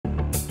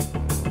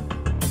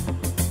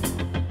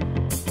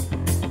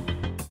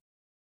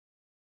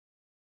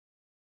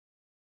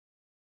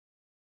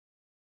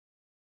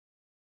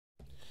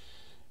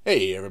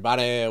Hey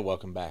everybody,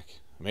 welcome back.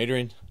 I'm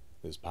Adrian.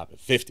 This is Pop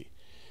at 50.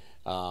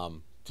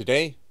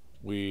 Today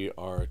we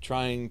are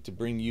trying to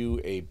bring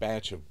you a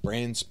batch of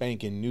brand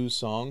spanking new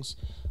songs.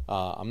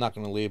 I'm not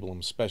going to label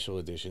them special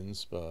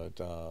editions,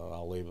 but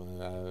I'll label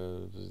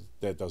them.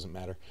 That doesn't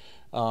matter.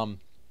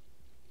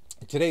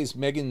 Today's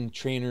Meghan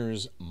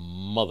Trainor's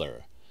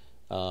Mother.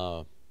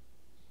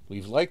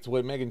 We've liked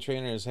what Meghan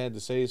Trainor has had to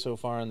say so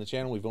far on the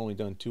channel. We've only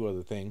done 2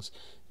 other things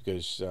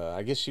because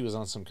I guess she was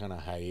on some kind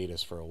of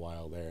hiatus for a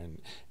while there,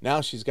 and now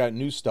she's got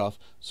new stuff,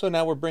 so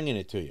now we're bringing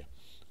it to you.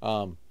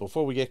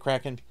 Before we get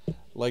cracking,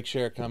 like,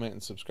 share, comment,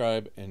 and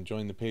subscribe, and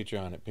join the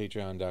Patreon at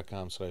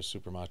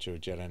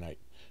patreon.com/supermachojedi.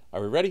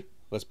 Are we ready?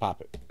 Let's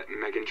pop it.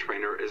 Meghan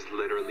Trainor is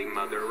literally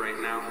mother right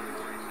now.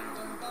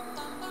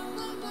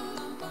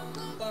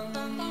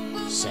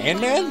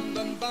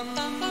 Sandman?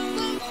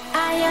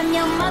 I am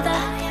your mother.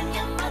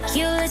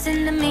 You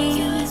listen to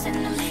me.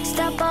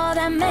 Stop all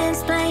that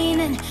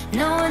mansplaining.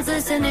 No one's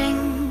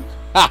listening.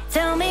 Ha!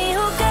 Tell me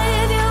who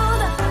gave you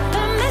the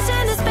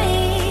permission to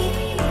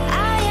speak.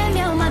 I am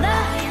your mother.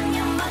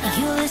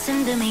 You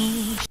listen to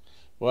me.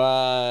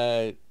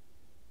 What?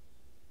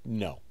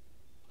 No.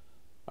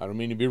 I don't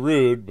mean to be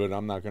rude, but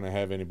I'm not going to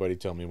have anybody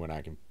tell me when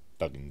I can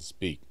fucking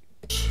speak.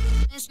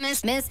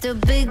 Mr.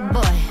 Big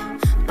Boy,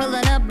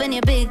 pulling up in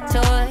your big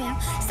toy,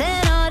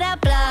 saying all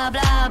that blah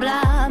blah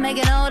blah,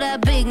 making all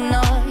that big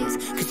noise,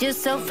 cause you're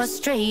so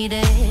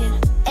frustrated,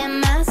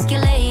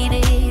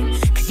 emasculated,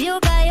 cause you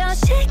got your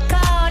shit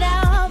called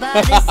out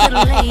by this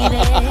little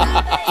lady.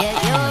 Yeah,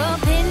 your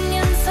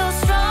opinion's so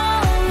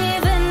strong,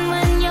 even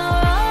when you're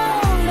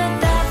wrong,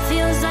 but that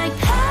feels like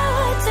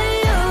power to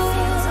you.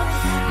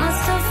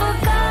 Must have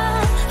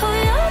forgot who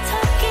you're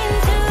talking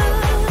to.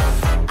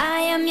 I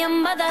am your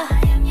mother.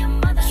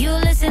 You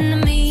listen to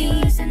me.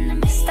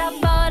 Stop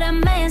all the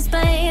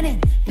mansplaining.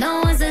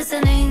 No one's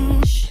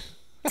listening.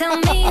 Tell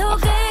me who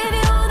gave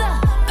you the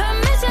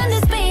permission to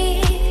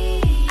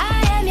speak.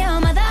 I am your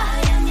mother.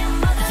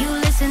 You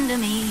listen to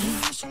me.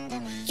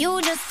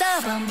 You just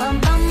bum bum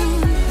bum.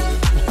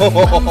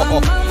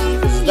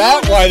 Is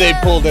that why they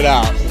pulled it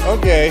out?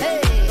 Okay.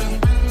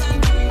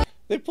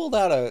 They pulled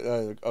out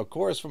a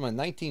chorus from a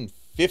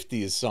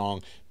 1950s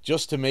song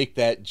just to make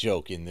that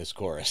joke in this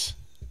chorus.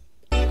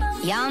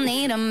 Y'all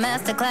need a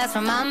masterclass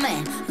from my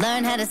man.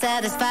 Learn how to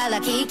satisfy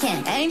like he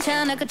can. Ain't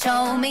trying to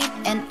control me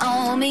and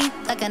own me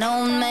like an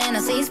old man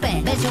on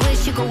C-SPAN. Bet you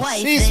wish you could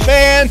wipe it.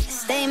 C-SPAN!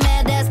 Stay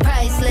mad, that's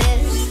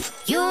priceless.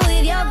 You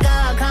with your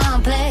God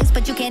complex,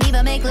 but you can't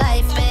even make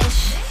life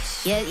fish.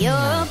 Yet your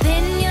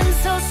opinion's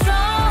so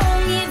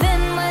strong,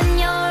 even when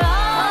you're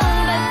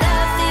wrong. But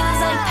that feels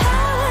like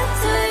power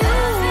to you.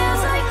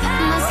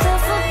 Must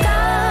have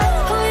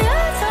forgot who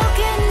you're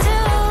talking to.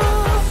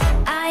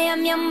 I am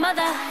your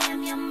mother.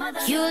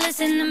 You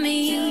listen to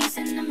me.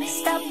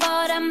 Stop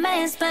all that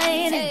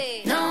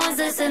mansplaining. No one's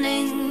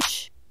listening.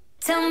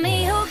 Tell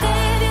me who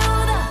gave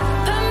you the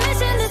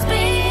permission to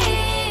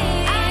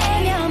speak. I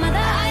am your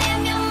mother.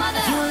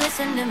 You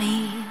listen to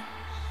me.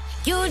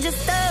 You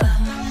just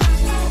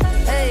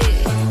hey.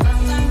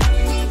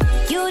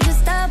 You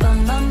just bum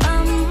bum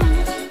bum.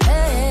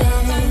 Hey.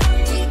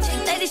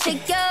 Lady,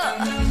 shake your.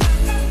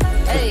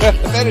 Hey.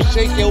 Better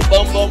shake your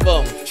bum bum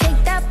bum.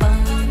 Shake that bum.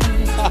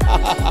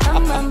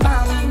 Bum bum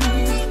bum.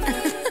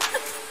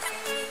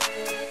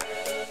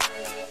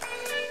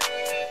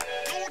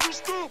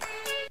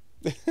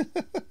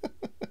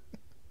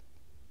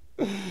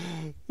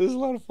 This is a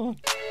lot of fun.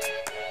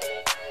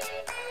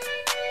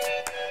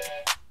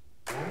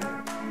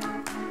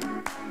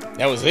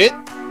 That was it?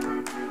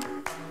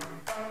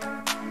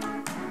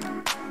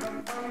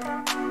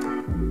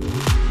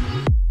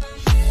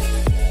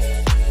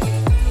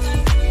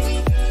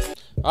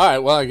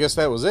 Alright, well, I guess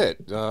that was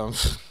it.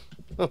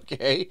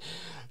 Okay.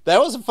 That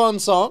was a fun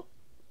song.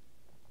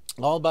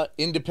 All about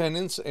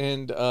independence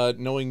and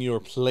knowing your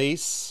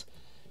place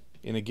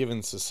in a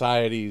given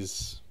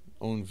society's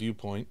own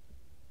viewpoint.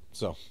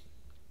 So,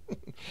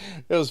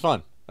 it was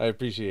fun. I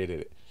appreciated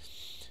it.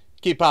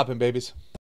 Keep popping, babies.